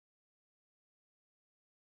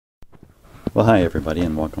Well, hi everybody,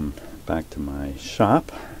 and welcome back to my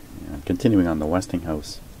shop. And continuing on the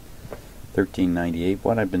Westinghouse 1398,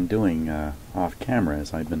 what I've been doing off camera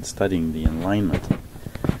is I've been studying the alignment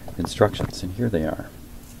instructions, and here they are.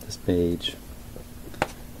 This page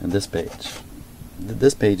and this page.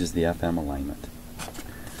 This page is the FM alignment.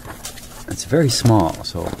 It's very small,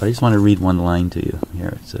 but I just want to read one line to you.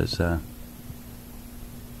 Here it says,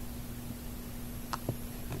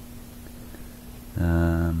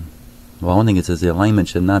 well, one thing it says, the alignment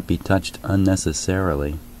should not be touched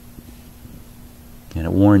unnecessarily. And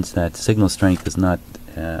it warns that signal strength is not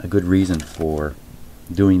a good reason for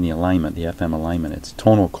doing the alignment, the FM alignment. It's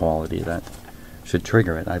tonal quality that should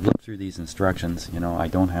trigger it. I've looked through these instructions. You know, I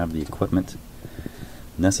don't have the equipment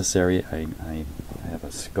necessary. I have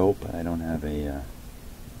a scope, but I don't have a...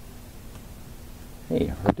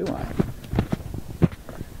 hey, or do I?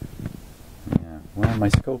 Yeah, well, my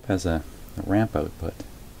scope has a ramp output,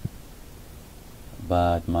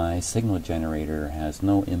 but my signal generator has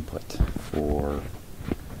no input for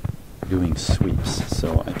doing sweeps,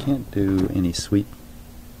 so I can't do any sweep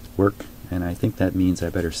work, and I think that means I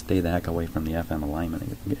better stay the heck away from the FM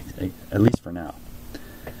alignment, at least for now.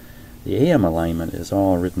 The AM alignment is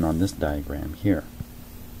all written on this diagram here,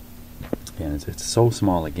 and it's so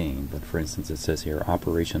small a gain, but for instance it says here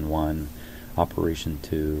operation 1, operation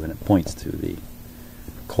 2, and it points to the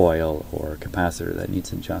coil or capacitor that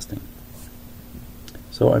needs adjusting.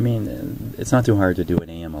 So I mean, it's not too hard to do an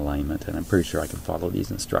AM alignment, and I'm pretty sure I can follow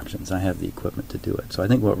these instructions. I have the equipment to do it. So I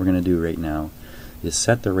think what we're going to do right now is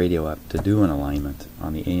set the radio up to do an alignment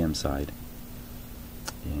on the AM side,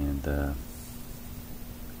 and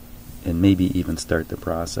maybe even start the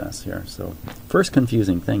process here. So first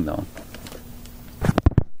confusing thing though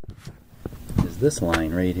is this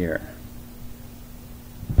line right here,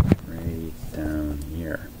 right down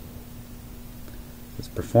here. Let's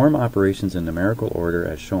perform operations in numerical order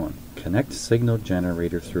as shown. Connect signal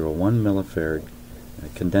generator through a 1 millifarad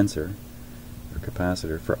condenser or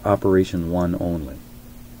capacitor for operation 1 only.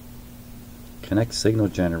 Connect signal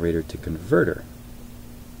generator to converter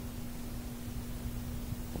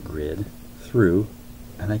grid through,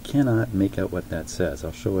 and I cannot make out what that says.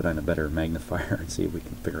 I'll show it on a better magnifier and see if we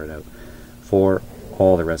can figure it out, for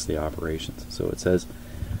all the rest of the operations. So it says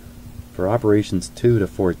for operations 2 to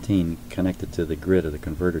 14, connect it to the grid of the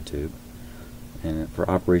converter tube. And for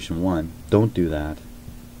operation 1, don't do that,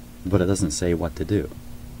 but it doesn't say what to do.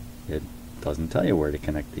 It doesn't tell you where to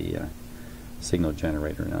connect the signal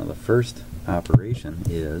generator. Now the first operation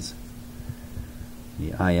is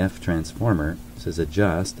the IF transformer. It says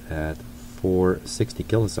adjust at 460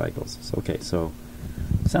 kilocycles. So, okay, so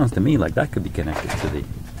it sounds to me like that could be connected to the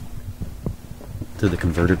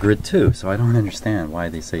converter grid too. So I don't understand why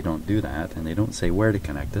they say don't do that, and they don't say where to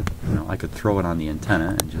connect it. You know, I could throw it on the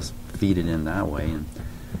antenna and just feed it in that way and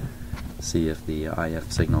see if the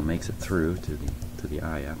IF signal makes it through to the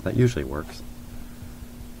IF. That usually works.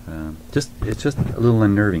 It's just a little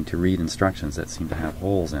unnerving to read instructions that seem to have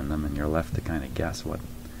holes in them, and you're left to kind of guess what,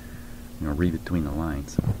 you know, read between the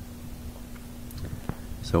lines.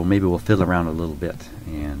 So maybe we'll fiddle around a little bit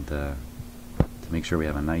and to make sure we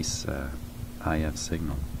have a nice IF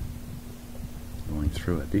signal going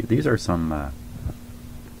through it. These are some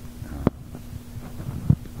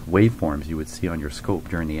waveforms you would see on your scope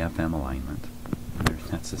during the FM alignment.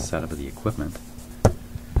 That's the setup of the equipment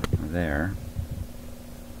there.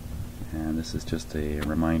 And this is just a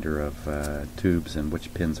reminder of tubes and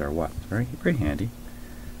which pins are what. Very, very handy.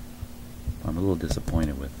 I'm a little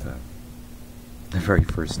disappointed with the very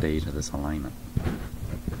first stage of this alignment.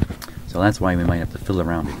 So that's why we might have to fiddle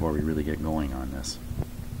around before we really get going on this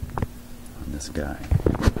guy.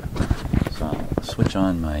 So I'll switch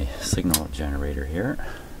on my signal generator here.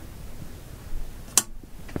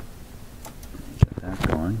 Get that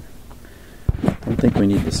going. I don't think we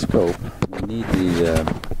need the scope. We need the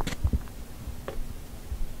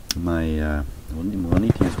we'll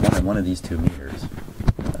need to use one of these 2 meters.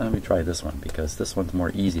 Let me try this one, because this one's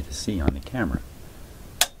more easy to see on the camera.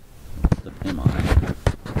 Flip him on.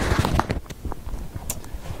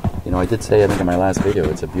 You know, I did say, I think in my last video,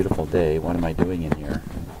 it's a beautiful day. What am I doing in here?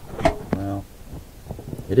 Well,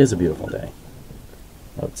 it is a beautiful day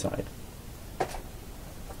outside.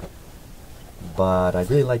 But I'd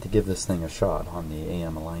really like to give this thing a shot on the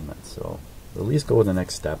AM alignment, so at least go to the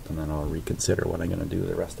next step, and then I'll reconsider what I'm going to do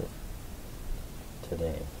the rest of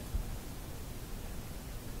today.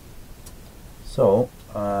 So,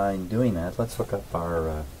 in doing that, let's hook up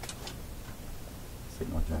our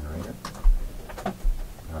signal generator.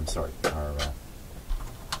 I'm sorry, our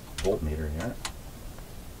voltmeter here.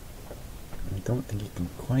 I don't think you can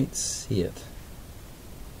quite see it.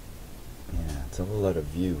 Yeah, it's a little out of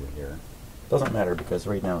view here. Doesn't matter because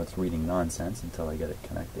right now it's reading nonsense until I get it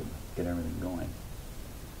connected, get everything going.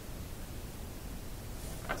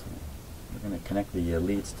 So we're going to connect the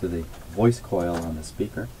leads to the voice coil on the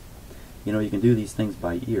speaker. You know, you can do these things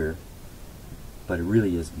by ear, but it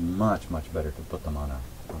really is much better to put them on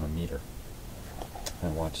a meter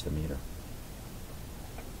and watch the meter.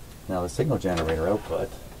 Now the signal generator output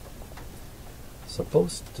is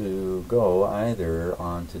supposed to go either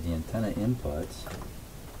onto the antenna input,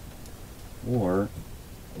 or,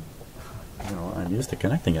 you know, I'm used to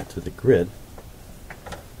connecting it to the grid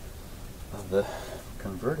of the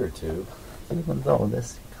converter tube, even though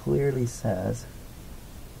this clearly says,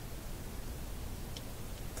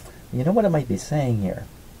 you know what it might be saying here?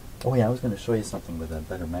 Oh yeah, I was going to show you something with a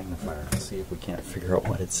better magnifier to see if we can't figure out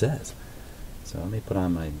what it says. So let me put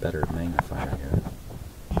on my better magnifier here.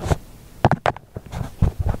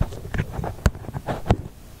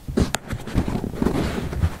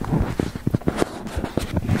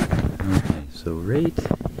 Okay, so right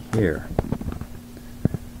here,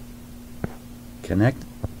 connect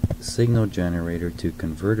signal generator to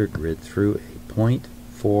converter grid through a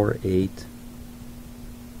 0.48.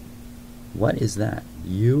 What is that?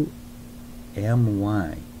 UMY.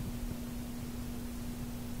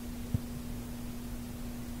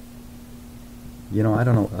 You know, I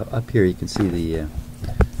don't know. Up here you can see the,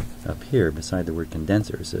 up here beside the word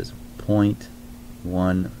condenser it says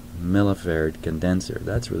 0.1 millifarad condenser.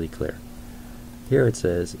 That's really clear. Here it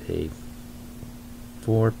says a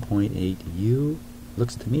 4.8 U.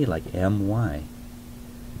 Looks to me like MY.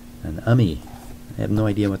 An UMI. I have no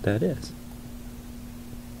idea what that is.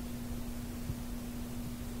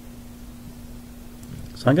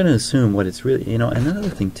 So I'm going to assume what it's really, you know, and another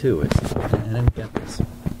thing too is, and I don't get this,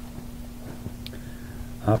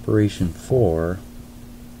 operation 4,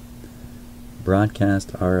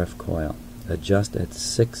 broadcast RF coil, adjust at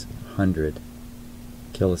 600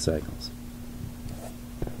 kilocycles.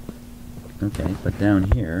 Okay, but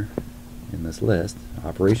down here in this list,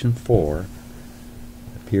 operation 4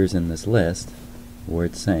 appears in this list where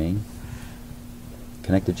it's saying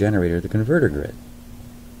connect the generator to the converter grid,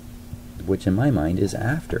 which in my mind is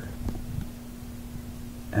after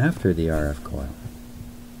the RF coil.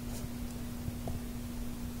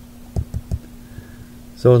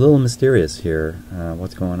 So a little mysterious here,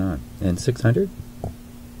 what's going on. And 600,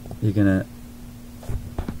 you're gonna,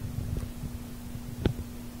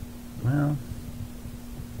 well,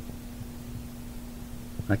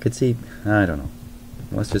 I could see, I don't know.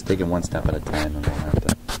 Let's just take it one step at a time, and we'll have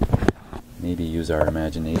to maybe use our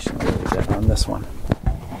imagination a little bit on this one.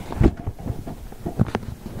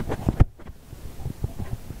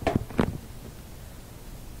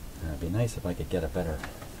 It'd be nice if I could get a better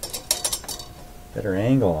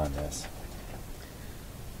angle on this.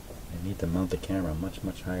 I need to mount the camera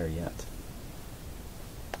much higher yet.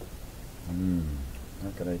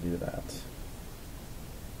 How could I do that?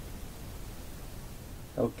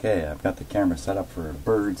 Okay, I've got the camera set up for a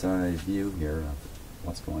bird's eye view here of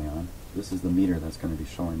what's going on. This is the meter that's going to be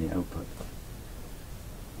showing the output.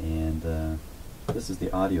 And this is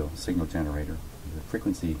the audio signal generator. The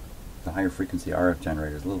frequency, the higher frequency RF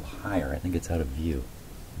generator is a little higher. I think it's out of view.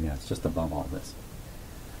 Yeah, it's just above all this.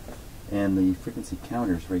 And the frequency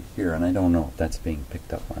counter's right here, and I don't know if that's being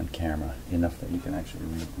picked up on camera enough that you can actually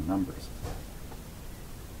read the numbers.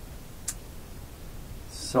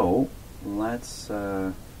 So let's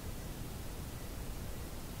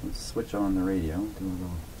switch on the radio, do a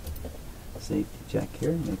little safety check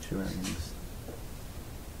here, make sure everything's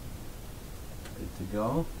good to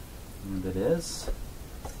go, and it is.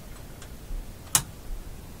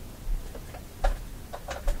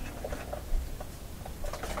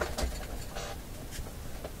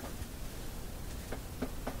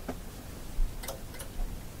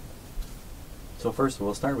 So first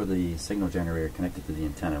we'll start with the signal generator connected to the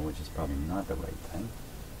antenna, which is probably not the right thing.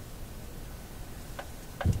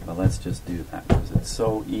 But let's just do that because it's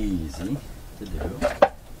so easy to do. Turn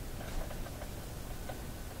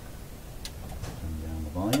down the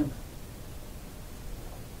volume.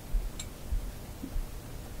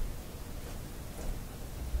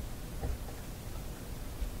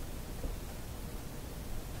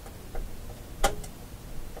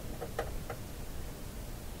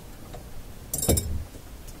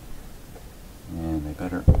 And they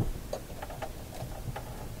better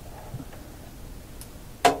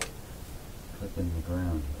clip in the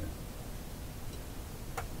ground here.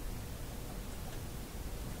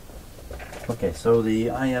 Okay, so the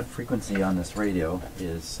IF frequency on this radio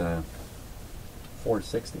is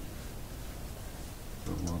 460.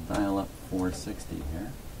 So we'll dial up 460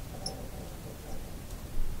 here.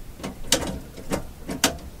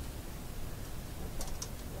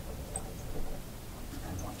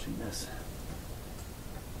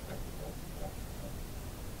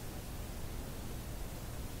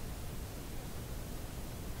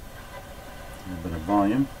 little bit of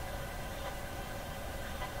volume.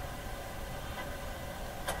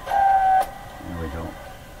 There we go.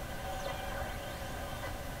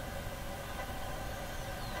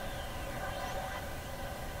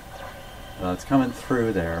 Well, it's coming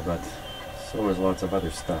through there, but so is lots of other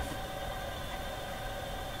stuff.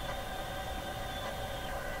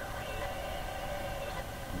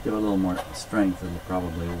 Give it a little more strength and it'll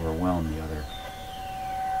probably overwhelm the other.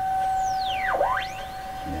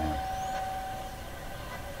 Yeah.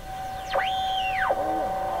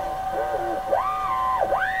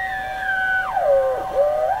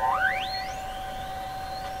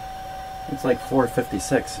 It's like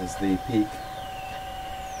 456 is the peak.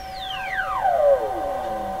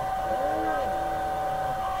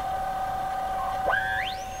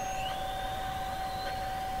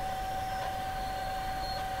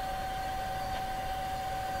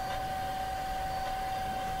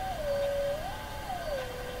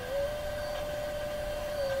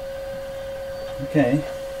 Okay,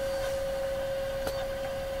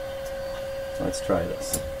 so let's try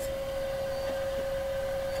this.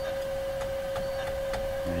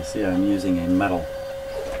 Now you see I'm using a metal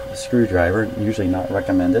screwdriver, usually not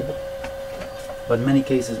recommended, but in many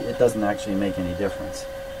cases it doesn't actually make any difference.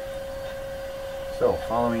 So,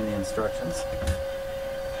 following the instructions.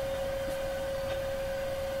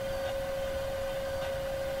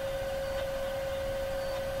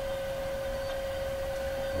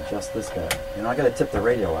 Adjust this guy. You know, I gotta tip the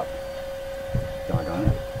radio up. Doggone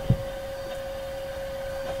it.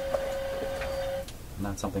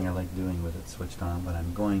 Not something I like doing with it switched on, but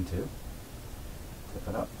I'm going to. Tip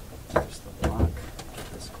it up. There's the block.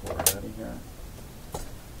 Get this cord out of here.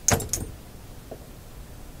 There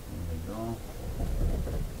we go.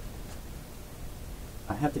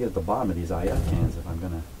 I have to get at the bottom of these IF cans if I'm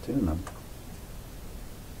gonna tune them.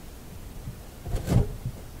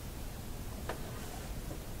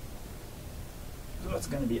 It's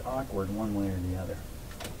going to be awkward one way or the other.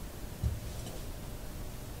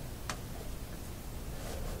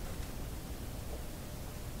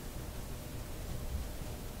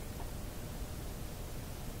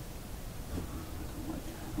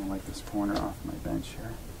 I don't like this corner off my bench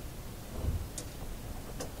here.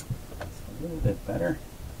 That's a little bit better.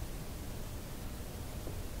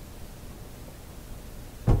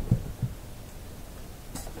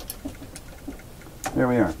 There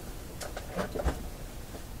we are.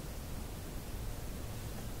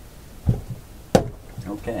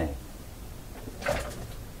 Okay. A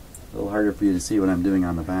little harder for you to see what I'm doing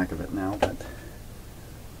on the back of it now, but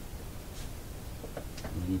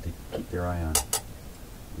you need to keep your eye on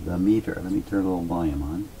the meter. Let me turn a little volume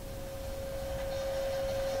on.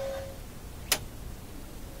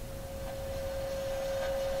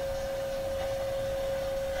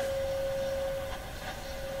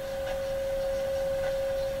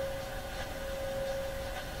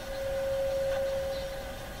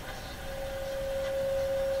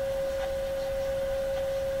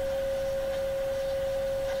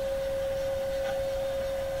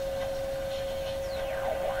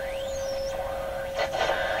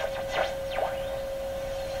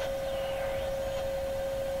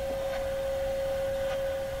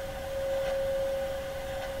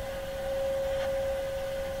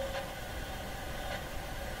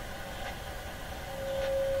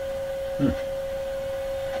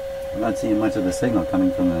 I'm not seeing much of the signal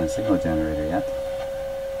coming from the signal generator yet.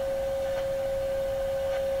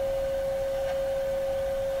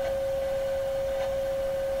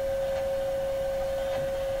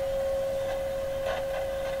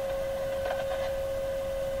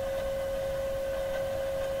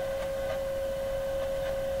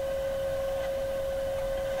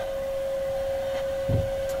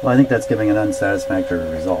 Well, I think that's giving an unsatisfactory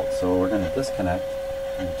result, so we're going to disconnect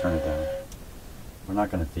and turn it down. We're not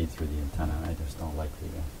going to feed through the antenna. I just don't like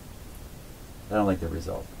the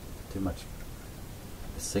result. Too much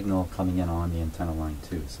signal coming in on the antenna line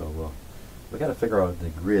too. So we got to figure out the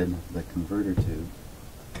grid, the converter tube,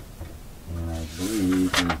 and I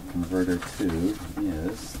believe the converter tube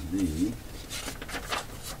is the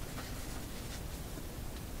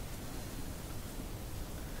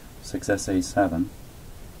SA7.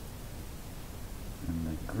 And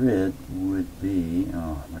the grid would be,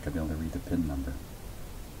 oh, I'm not going to be able to read the pin number.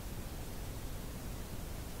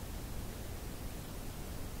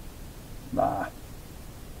 Ah.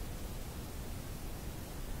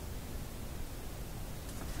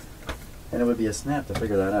 And it would be a snap to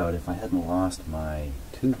figure that out if I hadn't lost my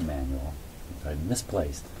tube manual, which I'd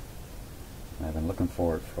misplaced. I've been looking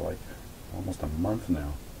for it for like almost a month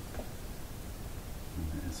now.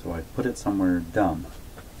 And so I put it somewhere dumb.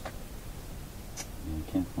 And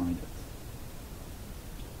I can't find it.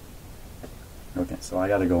 Okay, so I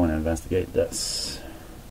gotta go and investigate this.